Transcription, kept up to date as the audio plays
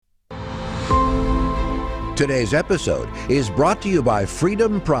Today's episode is brought to you by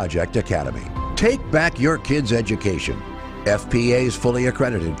Freedom Project Academy. Take back your kids' education. FPA's fully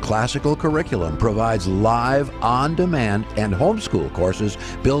accredited classical curriculum provides live, on-demand, and homeschool courses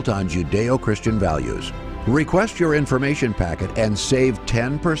built on Judeo-Christian values. Request your information packet and save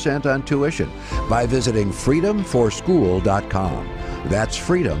 10% on tuition by visiting freedomforschool.com. That's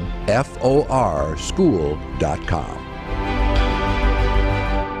freedom, F-O-R, school.com.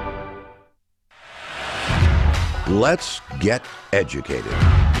 Let's get educated.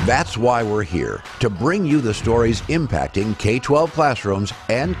 That's why we're here, to bring you the stories impacting K-12 classrooms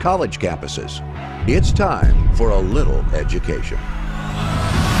and college campuses. It's time for a little education.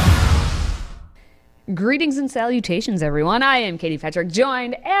 Greetings and salutations, everyone. I am Katie Patrick,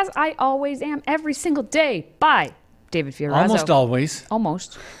 joined, as I always am every single day, by David Fiorazzo. Almost always.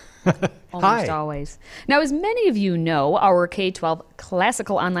 Almost. Hi. Always. Now, as many of you know, our K-12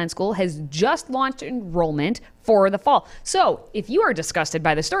 classical online school has just launched enrollment for the fall. So if you are disgusted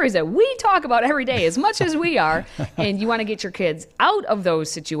by the stories that we talk about every day as much as we are, and you want to get your kids out of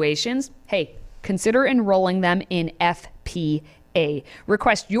those situations, hey, consider enrolling them in FPA.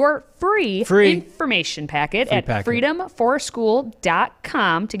 Request your free information packet at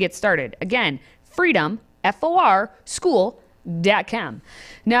freedomforschool.com to get started. Again, freedom, F-O-R, school.com.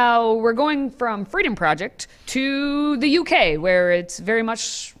 Now, we're going from Freedom Project to the UK, where it's very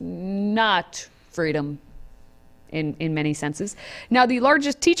much not freedom in many senses. Now, the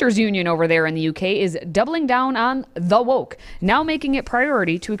largest teachers union over there in the UK is doubling down on the woke, now making it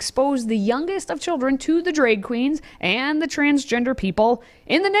priority to expose the youngest of children to the drag queens and the transgender people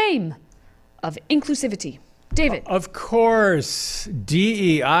in the name of inclusivity. David. Of course,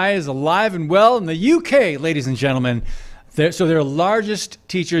 DEI is alive and well in the UK, ladies and gentlemen. So their largest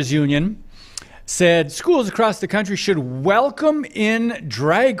teachers union said schools across the country should welcome in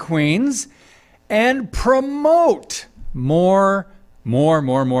drag queens and promote more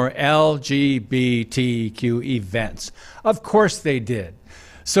LGBTQ events. Of course they did.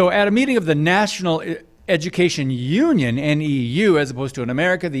 So at a meeting of the National Education Union, NEU, as opposed to in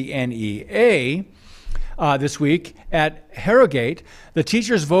America, the NEA, this week at Harrogate, the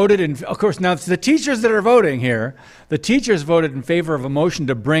teachers voted in, of course, now it's the teachers that are voting here, the teachers voted in favor of a motion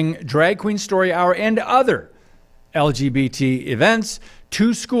to bring Drag Queen Story Hour and other LGBT events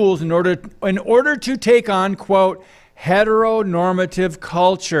to schools in order to take on, quote, heteronormative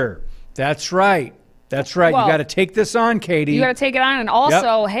culture. That's right. That's right. Well, you got to take this on, Katie. You got to take it on. And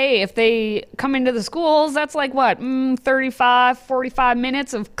also, hey, if they come into the schools, that's like what, 35, 45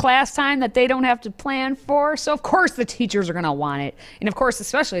 minutes of class time that they don't have to plan for. So, of course, the teachers are going to want it. And, of course,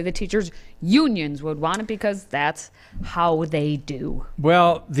 especially the teachers' unions would want it because that's how they do.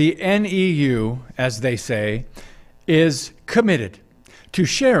 Well, the NEU, as they say, is committed to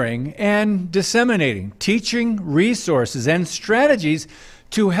sharing and disseminating teaching resources and strategies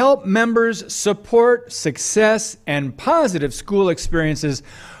to help members support success and positive school experiences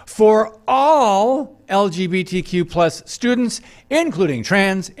for all LGBTQ plus students, including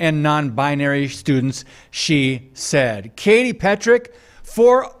trans and non-binary students, she said. Katie Petrick,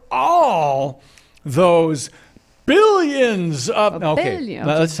 for all those billions of... Okay,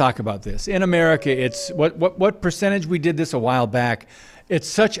 let's talk about this. In America, it's what percentage? We did this a while back. It's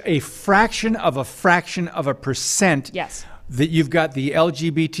such a fraction of a percent. Yes. That you've got the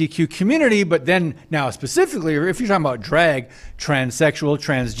LGBTQ community, but then now specifically, if you're talking about drag, transsexual,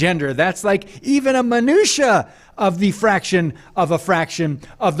 transgender, that's like even a minutia of the fraction of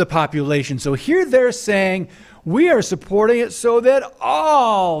the population. So here they're saying we are supporting it so that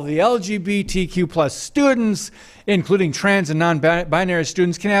all the LGBTQ plus students, including trans and non-binary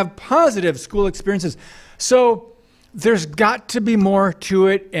students, can have positive school experiences. So there's got to be more to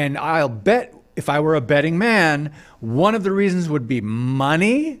it, and I'll bet if I were a betting man, one of the reasons would be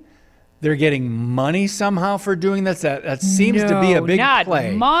money. They're getting money somehow for doing this. That seems to be a big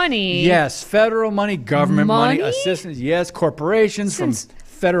play. Not money. Yes, federal money, government money, assistance. Yes, corporations from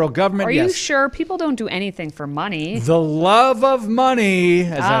federal government. Are you sure? People don't do anything for money. The love of money,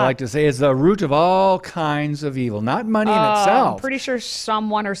 as I like to say, is the root of all kinds of evil. Not money in itself. I'm pretty sure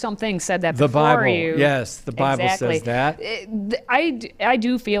someone or something said that the before Bible. you. Yes, the Bible says that. I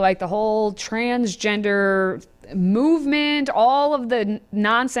do feel like the whole transgender movement, all of the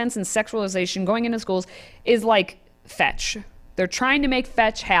nonsense and sexualization going into schools is like fetch. They're trying to make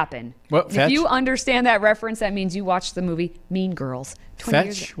fetch happen. What, if you understand that reference, that means you watched the movie Mean Girls 20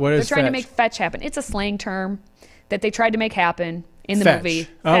 years ago. What is They're trying fetch? to make fetch happen. It's a slang term that they tried to make happen in the Fetch. movie.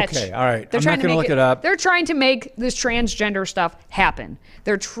 Fetch. Okay, all right. They're I'm trying not to going to make look it up. They're trying to make this transgender stuff happen.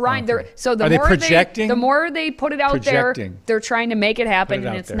 They're trying. Okay. So the Are they more projecting? the more they put it out Projecting. there, they're trying to make it happen, Put it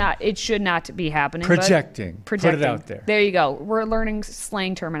and out it's there. not. It should not be happening. but Projecting. Put it out there. There you go. We're learning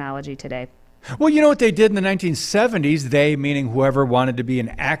slang terminology today. Well, you know what they did in the 1970s? They, meaning whoever wanted to be an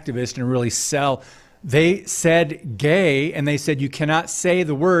activist and really sell, they said gay, and they said you cannot say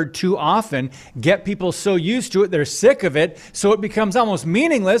the word too often. Get people so used to it, they're sick of it, so it becomes almost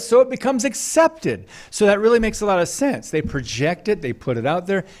meaningless, so it becomes accepted. So that really makes a lot of sense. They project it, they put it out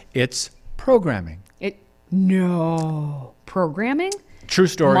there. It's programming. No. Programming? True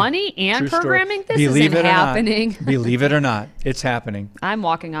story. Money and True story. programming? This Believe isn't it or not. happening. Believe it or not, it's happening. I'm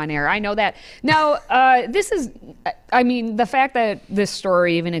walking on air. I know that. Now, this is, I mean, the fact that this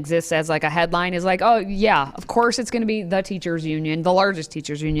story even exists as like a headline is like, oh, yeah, of course it's going to be the teachers union, the largest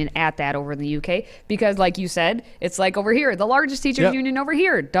teachers union at that over in the UK. Because like you said, it's like over here, the largest teachers union over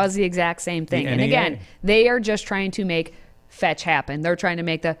here does the exact same thing. And again, they are just trying to make fetch happen. They're trying to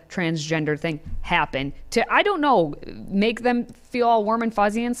make the transgender thing happen to, I don't know, make them feel all warm and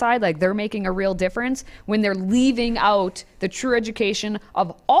fuzzy inside, like they're making a real difference when they're leaving out the true education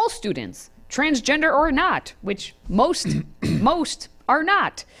of all students, transgender or not, which most are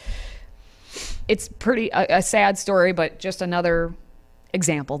not. It's pretty a sad story, but just another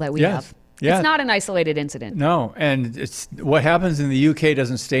example that we have. Yeah. It's not an isolated incident. No, and it's what happens in the UK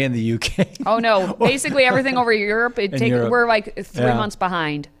doesn't stay in the UK. Oh no! Basically, everything over Europe, we're like 3 months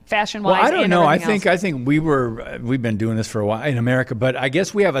behind, fashion-wise. Well, I don't know. I think else. we've been doing this for a while in America, but I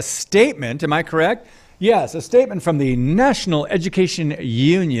guess we have a statement. Am I correct? Yes, a statement from the National Education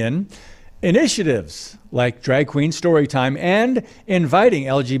Union. Initiatives like Drag Queen Storytime and inviting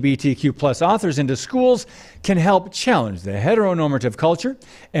LGBTQ plus authors into schools can help challenge the heteronormative culture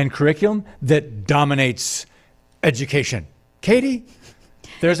and curriculum that dominates education. Katie,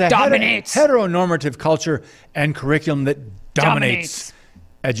 there's a heteronormative culture and curriculum that dominates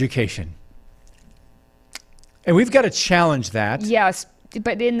education. And we've got to challenge that. Yes,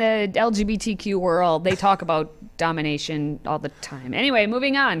 but in the LGBTQ world, they talk about domination all the time. Anyway,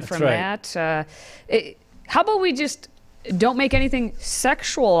 moving on from that. How about we just don't make anything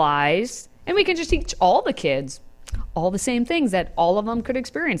sexualized, and we can just teach all the kids all the same things that all of them could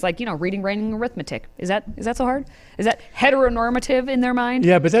experience, like, you know, reading, writing, arithmetic. Is that so hard? Is that heteronormative in their mind?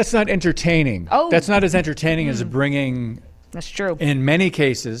 Yeah, but that's not entertaining. Oh. That's not as entertaining as bringing, that's true, in many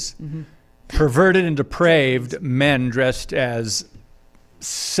cases, perverted and depraved men dressed as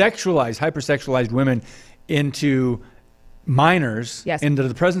sexualized, hypersexualized women into minors, into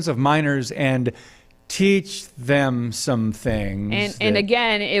the presence of minors, and teach them some things. And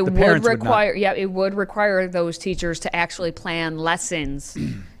again, it would require those teachers to actually plan lessons.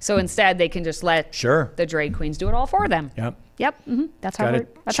 So instead, they can just let the drag queens do it all for them. Yep. That's how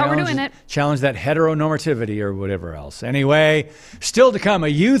we're doing it. Challenge that heteronormativity or whatever else. Anyway, still to come, a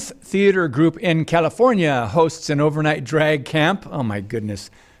youth theater group in California hosts an overnight drag camp. Oh my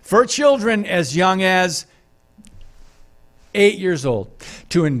goodness. For children as young as 8 years old.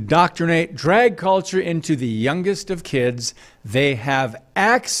 To indoctrinate drag culture into the youngest of kids, they have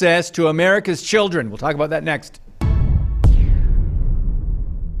access to America's children. We'll talk about that next.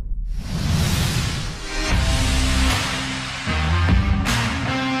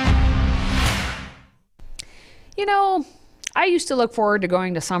 You know, I used to look forward to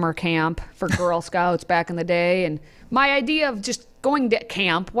going to summer camp for Girl Scouts back in the day, and my idea of just going to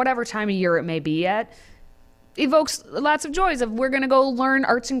camp, whatever time of year it may be at, evokes lots of joys of we're going to go learn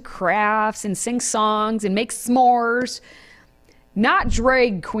arts and crafts and sing songs and make s'mores. Not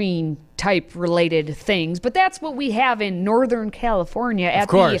drag queen type related things, but that's what we have in Northern California at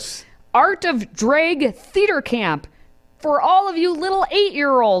the Art of Drag Theater Camp. For all of you little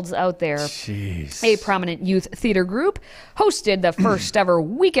 8-year-olds out there, Jeez. A prominent youth theater group hosted the first ever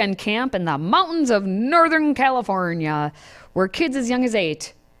weekend camp in the mountains of Northern California, where kids as young as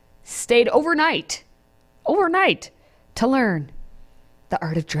 8 stayed overnight to learn the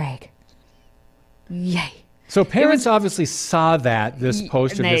art of drag. Yay. So parents obviously saw this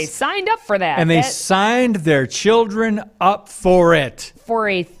post. And they signed up for that. And they signed their children up for it. For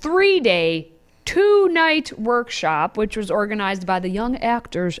a 3-day, 2-night workshop, which was organized by the Young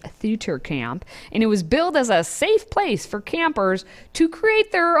Actors Theater Camp. And it was billed as a safe place for campers to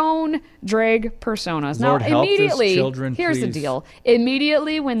create their own drag personas. Lord, now, immediately, children, here's please. the deal.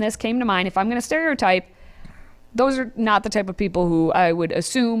 Immediately when this came to mind, if I'm going to stereotype, those are not the type of people who I would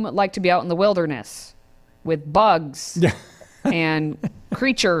assume like to be out in the wilderness with bugs and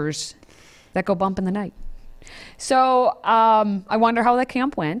creatures that go bump in the night. So I wonder how that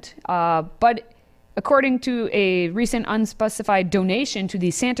camp went. But according to a recent unspecified donation to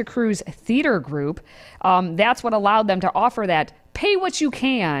the Santa Cruz Theater Group, that's what allowed them to offer that pay what you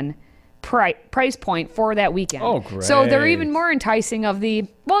can price point for that weekend. Oh, great. So they're even more enticing of the,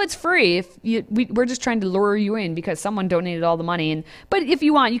 well, it's free. If we're just trying to lure you in because someone donated all the money. But if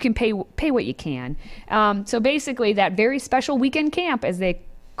you want, you can pay what you can. So basically, that very special weekend camp, as they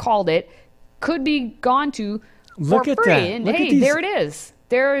called it, could be gone to for free. That. And Look hey, there it is.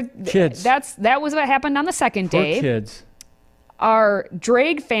 Kids. That was what happened on the second day. Poor kids. Our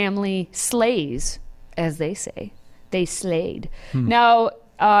Drake family slays, as they say. They slayed. Now,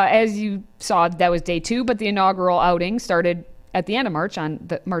 as you saw, that was day 2, but the inaugural outing started at the end of March, on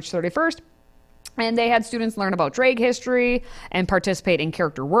March 31st. And they had students learn about drag history and participate in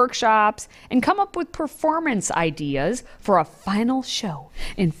character workshops and come up with performance ideas for a final show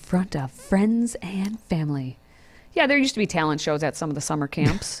in front of friends and family. Yeah, there used to be talent shows at some of the summer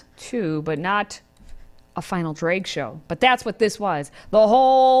camps too, but not a final drag show. But that's what this was. The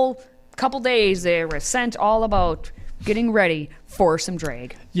whole couple days they were sent all about getting ready for some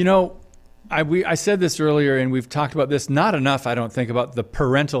drag. You know, I said this earlier, and we've talked about this not enough, I don't think, about the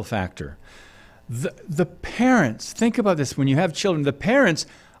parental factor. The parents, think about this when you have children, the parents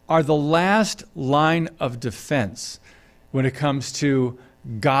are the last line of defense when it comes to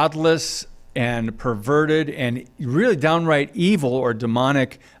godless and perverted and really downright evil or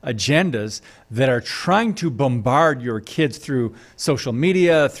demonic agendas that are trying to bombard your kids through social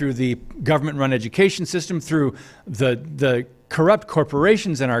media, through the government-run education system, through the corrupt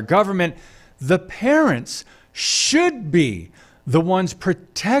corporations in our government. The parents should be the ones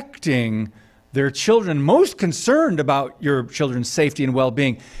protecting their children, most concerned about your children's safety and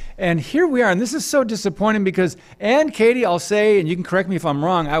well-being. And here we are, and this is so disappointing because, and Katie, I'll say, and you can correct me if I'm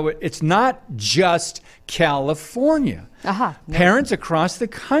wrong, it's not just California. No. Parents across the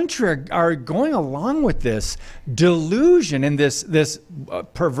country are going along with this delusion and this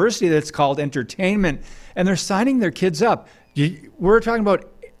perversity that's called entertainment, and they're signing their kids up. We're talking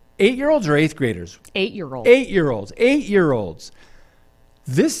about 8-year-olds or 8th graders? 8-year-olds. 8-year-olds.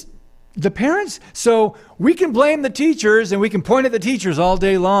 The parents, so we can blame the teachers and we can point at the teachers all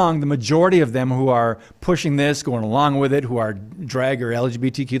day long, the majority of them who are pushing this, going along with it, who are drag or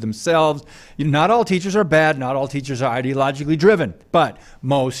LGBTQ themselves. Not all teachers are bad, not all teachers are ideologically driven, but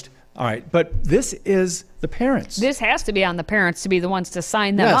most. All right, but this is the parents. This has to be on the parents to be the ones to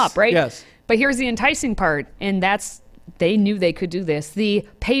sign them up, right? Yes. But here's the enticing part, and they knew they could do this. The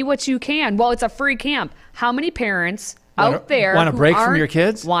pay what you can. Well, it's a free camp. How many parents out there want to break from your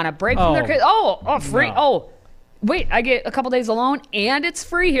kids? Want to break from their kids? Oh, free. No. Oh, wait, I get a couple days alone and it's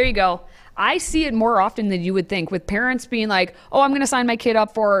free. Here you go. I see it more often than you would think, with parents being like, oh, I'm going to sign my kid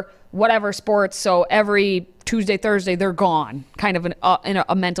up for whatever sports, so every Tuesday, Thursday, they're gone, kind of in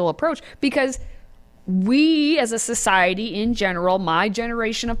a mental approach. Because we as a society in general, my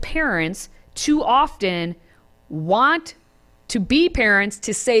generation of parents, too often want to be parents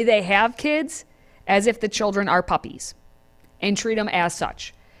to say they have kids as if the children are puppies and treat them as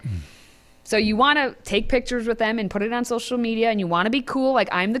such. So you want to take pictures with them and put it on social media, and you want to be cool, like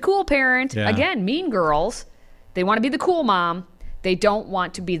I'm the cool parent. Yeah. Again, mean girls. They want to be the cool mom. They don't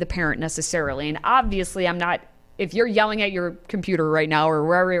want to be the parent necessarily. And obviously, I'm not, if you're yelling at your computer right now or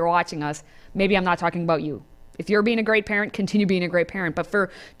wherever you're watching us, maybe I'm not talking about you. If you're being a great parent, continue being a great parent. But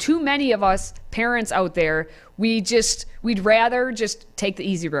for too many of us parents out there, we'd rather just take the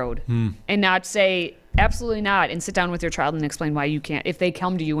easy road and not say, absolutely not, and sit down with your child and explain why you can't. If they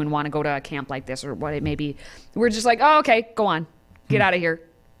come to you and want to go to a camp like this or what it may be, we're just like, oh, okay, go on. Get out of here.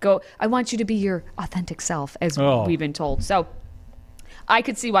 Go. I want you to be your authentic self, as we've been told. So I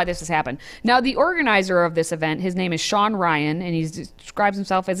could see why this has happened. Now, the organizer of this event, his name is Sean Ryan, and he describes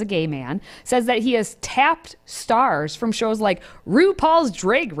himself as a gay man, says that he has tapped stars from shows like RuPaul's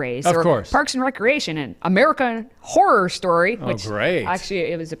Drag Race or Parks and Recreation and American Horror Story, which great. Actually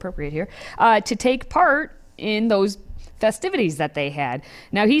it was appropriate here, to take part in those festivities that they had.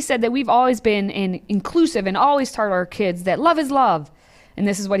 Now, he said that we've always been inclusive and always taught our kids that love is love. And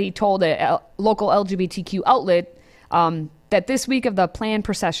this is what he told a local LGBTQ outlet, that this week of the planned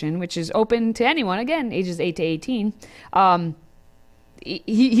procession, which is open to anyone, again, ages 8 to 18,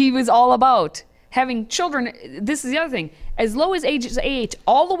 he was all about having children. This is the other thing. As low as ages 8,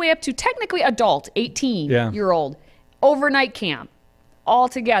 all the way up to technically adult, 18-year-old, overnight camp, all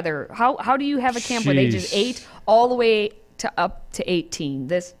together. How do you have a camp with ages 8 all the way to up to 18?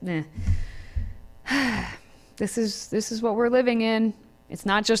 This is what we're living in. It's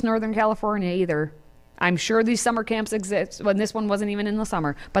not just Northern California either. I'm sure these summer camps exist. Well, this one wasn't even in the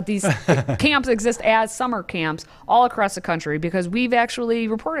summer, but these camps exist as summer camps all across the country because we've actually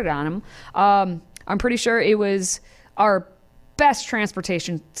reported on them. I'm pretty sure it was our best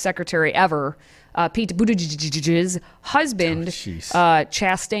transportation secretary ever, Pete Buttigieg's husband,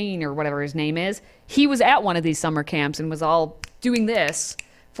 Chastain or whatever his name is. He was at one of these summer camps and was all doing this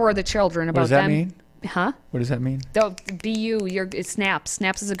for the children about them. What does that mean? Huh? What does that mean? It snaps.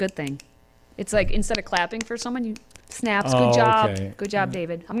 Snaps is a good thing. It's like instead of clapping for someone, you snaps. Good job. Okay. Good job,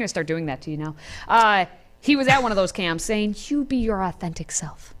 David. I'm going to start doing that to you now. He was at one of those camps saying, you be your authentic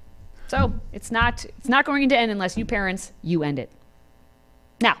self. So it's not going to end unless you parents, you end it.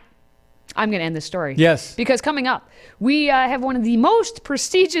 Now, I'm going to end this story. Yes. Because coming up, we have one of the most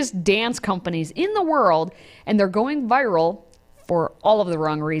prestigious dance companies in the world, and they're going viral for all of the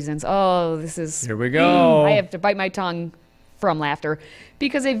wrong reasons. Oh, this is... Here we go. I have to bite my tongue from laughter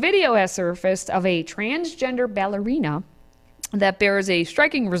because a video has surfaced of a transgender ballerina that bears a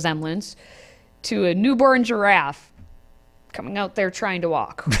striking resemblance to a newborn giraffe coming out there trying to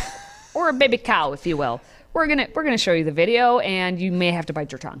walk. Or a baby cow, if you will. We're gonna show you the video, and you may have to bite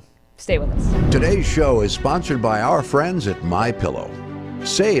your tongue. Stay with us. Today's show is sponsored by our friends at MyPillow.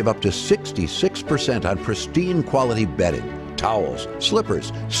 Save up to 66% on pristine quality bedding, towels,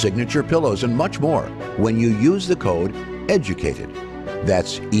 slippers, signature pillows, and much more when you use the code EDUCATED.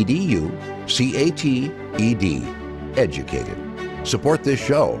 That's EDUCATED. Educated. Support this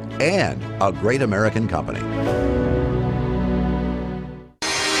show and a great American company.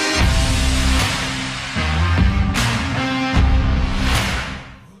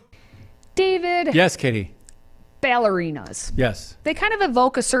 David. Yes, Katie. Ballerinas. Yes. They kind of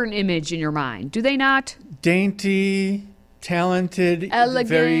evoke a certain image in your mind, do they not? Dainty, talented,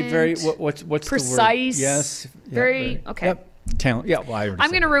 elegant, very what's precise. The word? Yes. Very okay. Yep. Talent. Yeah. Well, I'm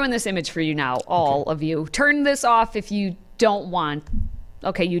going to ruin this image for you now, all of you. Turn this off if you don't want.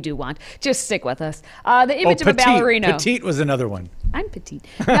 Okay, you do want. Just stick with us. The image of a ballerina. Petite was another one. I'm petite.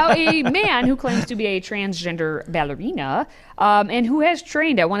 Now, a man who claims to be a transgender ballerina and who has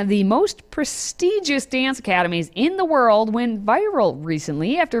trained at one of the most prestigious dance academies in the world went viral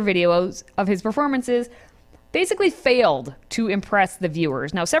recently after videos of his performances basically failed to impress the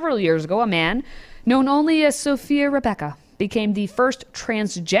viewers. Now, several years ago, a man known only as Sophia Rebecca became the first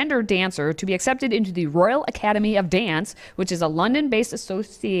transgender dancer to be accepted into the Royal Academy of Dance, which is a London-based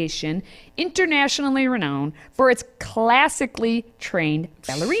association internationally renowned for its classically trained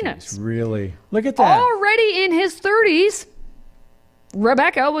ballerinas. Jeez, really? Look at that. Already in his 30s,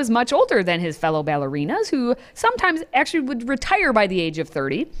 Rebecca was much older than his fellow ballerinas, who sometimes actually would retire by the age of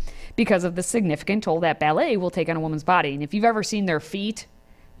 30 because of the significant toll that ballet will take on a woman's body. And if you've ever seen their feet,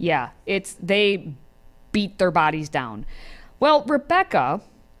 yeah, they beat their bodies down. Well, Rebecca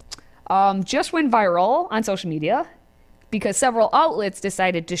just went viral on social media because several outlets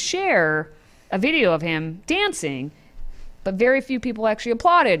decided to share a video of him dancing, but very few people actually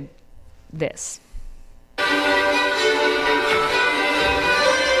applauded this.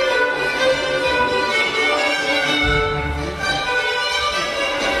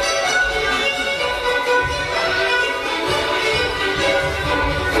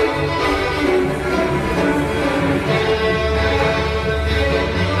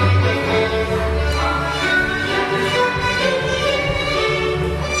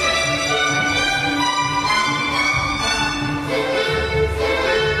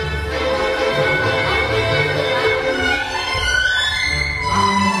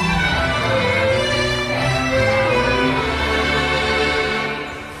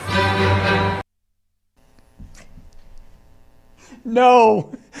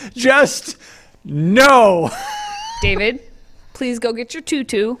 No, just no. David, please go get your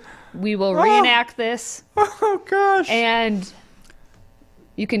tutu. We will reenact this. Oh gosh. And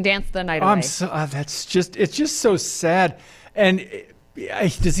you can dance the night away. It's just so sad. And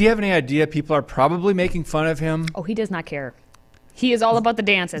does he have any idea people are probably making fun of him? Oh, he does not care. He is all about the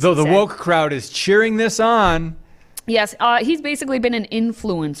dance, as Though he the said. woke crowd is cheering this on. Yes, he's basically been an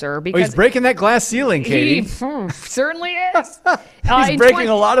influencer because he's breaking that glass ceiling, Katie. He certainly is. He's breaking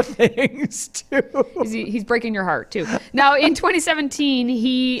a lot of things too. He's breaking your heart too. Now, in 2017,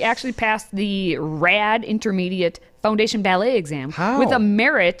 he actually passed the RAD Intermediate Foundation Ballet exam with a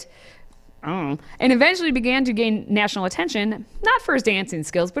merit. And eventually began to gain national attention, not for his dancing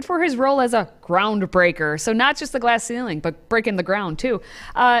skills, but for his role as a groundbreaker. So not just the glass ceiling, but breaking the ground too.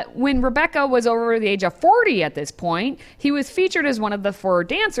 When Rebecca was over the age of 40 at this point, he was featured as one of the 4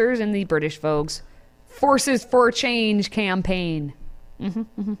 dancers in the British Vogue's Forces for Change campaign.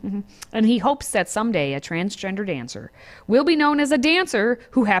 And he hopes that someday a transgender dancer will be known as a dancer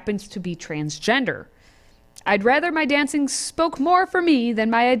who happens to be transgender. I'd rather my dancing spoke more for me than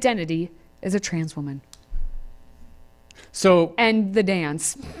my identity as a trans woman. So and the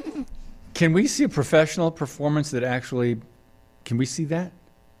dance. Can we see a professional performance that actually, can we see that?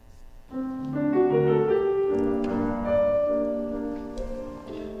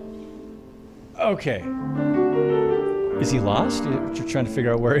 Okay. Is he lost? You're trying to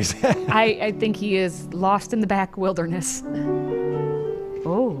figure out where he's at? I think he is lost in the back wilderness.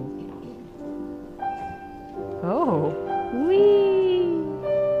 Oh. Oh. Whee.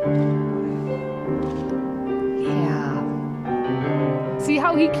 Yeah. See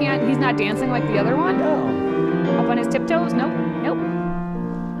how he's not dancing like the other one? No. Up on his tiptoes? Nope. Nope.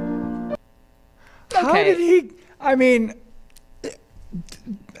 Okay. How did he, I mean,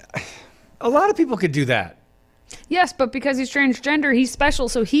 a lot of people could do that. Yes, but because he's transgender, he's special.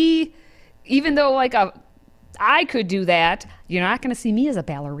 So even though I could do that, you're not going to see me as a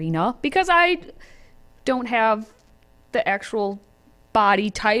ballerina because I don't have the actual body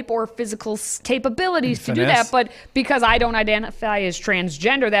type or physical capabilities to do that. But because I don't identify as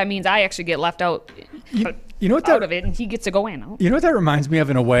transgender, that means I actually get left out, You know what that, out of it, and he gets to go in. You know what that reminds me of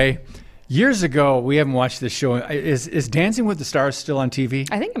in a way? Years ago, we haven't watched this show. Is Dancing with the Stars still on TV?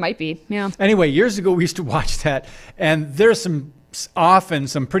 I think it might be, yeah. Anyway, years ago, we used to watch that, and there's often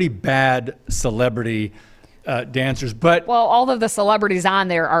some pretty bad celebrity dancers, but well, all of the celebrities on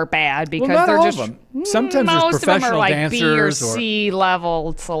there are bad because not they're all just of them. Sometimes there's most of them are professional like dancers B or or C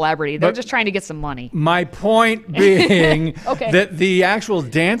level celebrity. They're But- just trying to get some money. My point being Okay. that the actual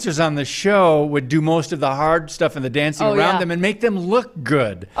dancers on the show would do most of the hard stuff and the dancing Oh, around yeah. them and make them look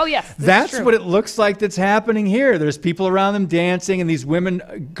good. Oh, yes, That's true. what it looks like that's happening here. There's people around them dancing, and these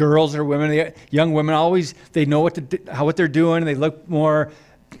women, girls or women, young women, always, they know what they're doing, and they look more,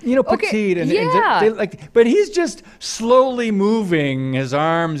 Okay, petite. And yeah. they but he's just slowly moving his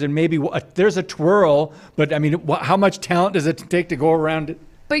arms, and maybe there's a twirl, but I mean, how much talent does it take to go around it?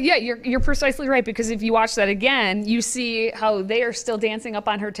 But yeah, you're precisely right, because if you watch that again, you see how they are still dancing up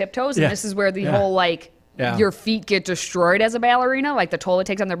on her tiptoes, and Yeah. this is where the Yeah. whole Yeah. your feet get destroyed as a ballerina, like the toll it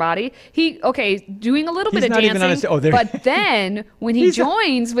takes on their body. Doing a little bit He's of not even on dancing, his- but then when he He's not-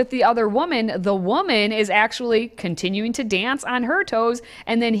 joins with the other woman, the woman is actually continuing to dance on her toes,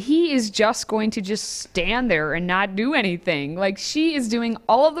 and then he is just going to just stand there and not do anything. Like, she is doing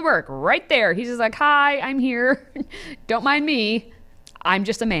all of the work right there. He's just like, "Hi, I'm here. Don't mind me. I'm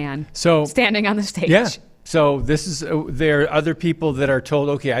just a man standing on the stage." Yeah. So there are other people that are told,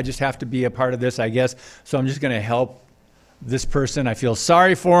 okay, I just have to be a part of this, I guess. So I'm just going to help this person. I feel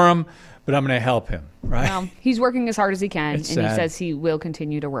sorry for him, but I'm going to help him, right? Well, he's working as hard as he can, It's and he sad. says he will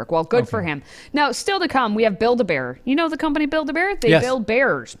continue to work. Well, good for him. Now, still to come, we have Build-A-Bear. You know the company Build-A-Bear? They Yes. build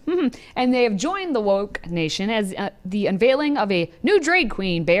bears. And they have joined the woke nation as the unveiling of a new drag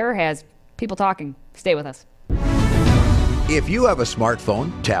queen bear has people talking. Stay with us. If you have a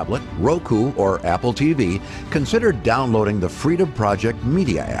smartphone, tablet, Roku, or Apple TV, consider downloading the Freedom Project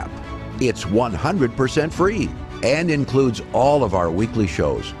Media app. It's 100% free and includes all of our weekly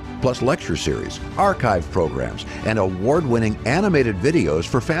shows, plus lecture series, archive programs, and award-winning animated videos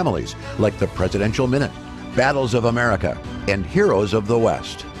for families like the Presidential Minute, Battles of America, and Heroes of the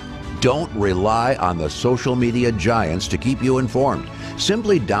West. Don't rely on the social media giants to keep you informed.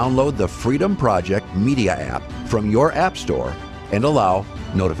 Simply download the Freedom Project Media app from your app store and allow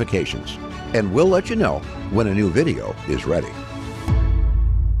notifications. And we'll let you know when a new video is ready.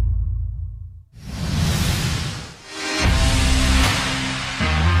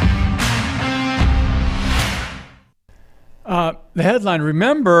 The headline,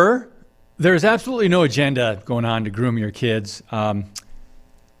 remember, there's absolutely no agenda going on to groom your kids.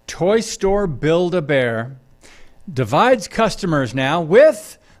 Toy store Build-A-Bear divides customers now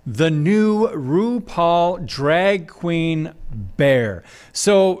with the new RuPaul drag queen bear.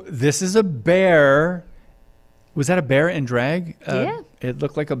 So this is a bear. Was that a bear in drag? Yeah. It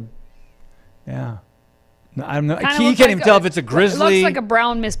looked like yeah. No, I'm not. Kinda You looks can't like even tell if it's a grizzly. It looks like a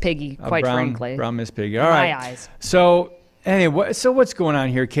brown Miss Piggy, quite frankly. Brown Miss Piggy. All In right. my eyes. So anyway, so what's going on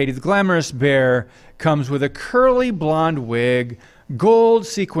here, Katie? The glamorous bear comes with a curly blonde wig, gold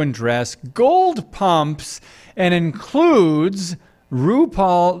sequin dress, gold pumps, and includes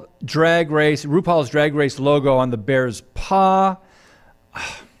RuPaul's Drag Race logo on the bear's paw.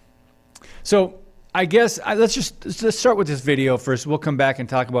 So I guess let's start with this video first. We'll come back and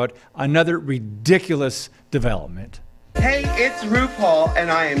talk about another ridiculous development. Hey, it's RuPaul, and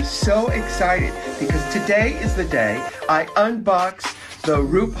I am so excited because today is the day I unbox the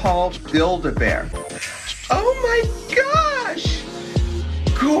RuPaul Build-A-Bear. Oh my gosh!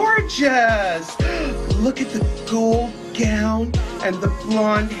 Gorgeous! Look at the gold gown and the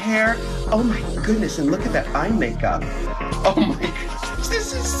blonde hair. Oh my goodness, and look at that eye makeup. Oh my goodness,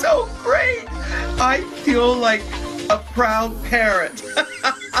 this is so great! I feel like a proud parent.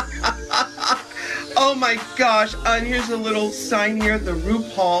 Oh my gosh, and here's a little sign here, the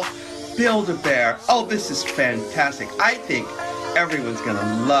RuPaul Build-A-Bear. Oh, this is fantastic. I think everyone's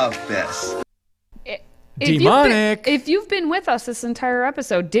gonna love this. Demonic. If you've been with us this entire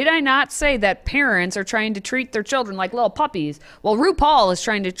episode, did I not say that parents are trying to treat their children like little puppies? Well, RuPaul is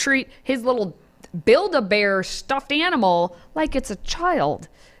trying to treat his little Build-A-Bear stuffed animal like it's a child.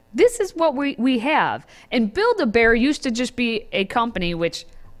 This is what we have. And Build-A-Bear used to just be a company which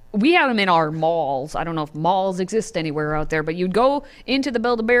we have them in our malls. I don't know if malls exist anywhere out there, but you'd go into the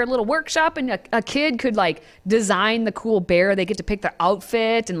Build-A-Bear little workshop and a kid could like design the cool bear. They get to pick the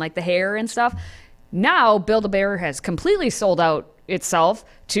outfit and like the hair and stuff. Now, Build-A-Bear has completely sold out itself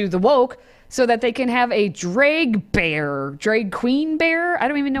to the woke so that they can have a drag queen bear. I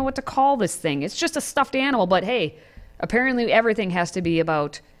don't even know what to call this thing. It's just a stuffed animal, but hey, apparently everything has to be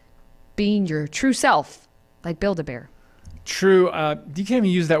about being your true self, like Build-A-Bear. True. You can't even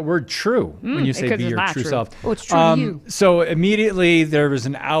use that word true when you say be your true self. Oh, it's true to you. So immediately there was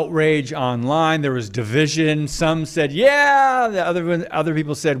an outrage online. There was division. Some said, yeah. The other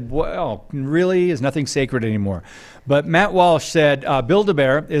people said, well, really? Is nothing sacred anymore? But Matt Walsh said,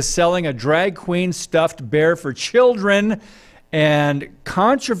 Build-A-Bear is selling a drag queen stuffed bear for children. And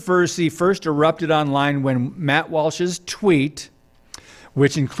controversy first erupted online when Matt Walsh's tweet,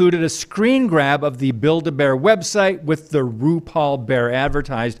 which included a screen grab of the Build-A-Bear website with the RuPaul bear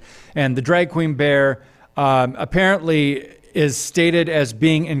advertised. And the drag queen bear apparently is stated as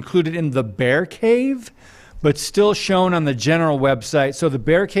being included in the bear cave, but still shown on the general website. So the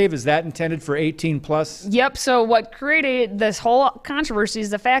bear cave, is that intended for 18 plus? Yep. So what created this whole controversy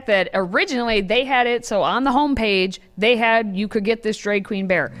is the fact that originally they had it. So on the homepage, you could get this drag queen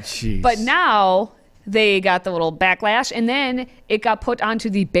bear. Jeez. But now they got the little backlash, and then it got put onto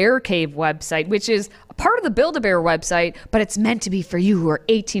the Bear Cave website, which is a part of the Build-A-Bear website, but it's meant to be for you who are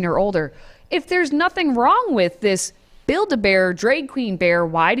 18 or older. If there's nothing wrong with this Build-A-Bear drag queen bear,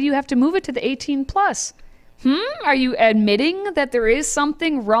 why do you have to move it to the 18 plus? Are you admitting that there is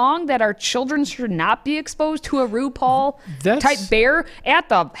something wrong, that our children should not be exposed to a RuPaul type bear at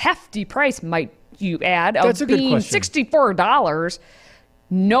the hefty price, might you add, of being $64?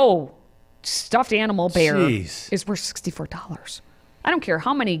 No stuffed animal bear is worth $64. I don't care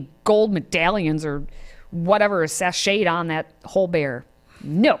how many gold medallions or whatever is sashayed on that whole bear.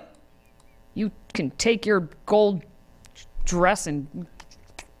 No. You can take your gold dress and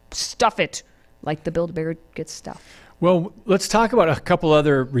stuff it like the Build-A-Bear gets stuffed. Well, let's talk about a couple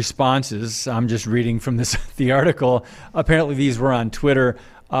other responses. I'm just reading from the article. Apparently these were on Twitter.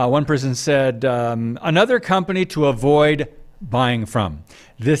 One person said, another company to avoid buying from.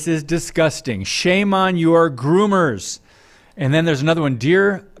 This is disgusting. Shame on your groomers. And then there's another one.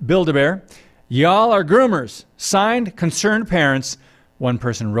 Dear Build-A-Bear, y'all are groomers. Signed, concerned parents. One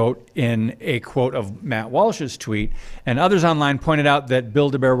person wrote in a quote of Matt Walsh's tweet, and others online pointed out that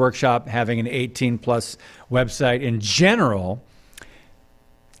Build-A-Bear Workshop having an 18 plus website in general,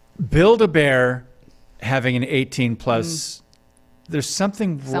 Build-A-Bear having an 18 plus, there's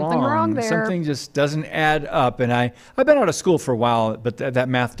something wrong there. Something just doesn't add up. And I've been out of school for a while, but that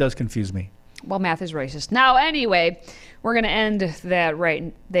math does confuse me. Well, math is racist. Now, anyway, we're going to end that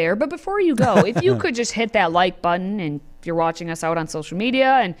right there. But before you go, if you could just hit that like button, and if you're watching us out on social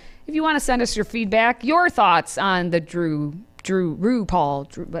media, and if you want to send us your feedback, your thoughts on the RuPaul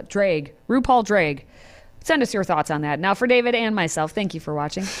drag, send us your thoughts on that. Now, for David and myself, thank you for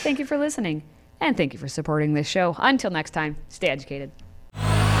watching. Thank you for listening. And thank you for supporting this show. Until next time, stay educated.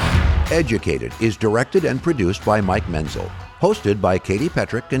 Educated is directed and produced by Mike Menzel. Hosted by Katie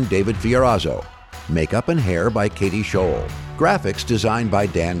Petrick and David Fiorazzo. Makeup and hair by Katie Scholl. Graphics designed by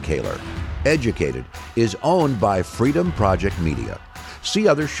Dan Kaler. Educated is owned by Freedom Project Media. See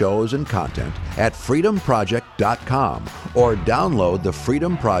other shows and content at freedomproject.com or download the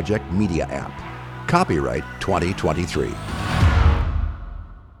Freedom Project Media app. Copyright 2023.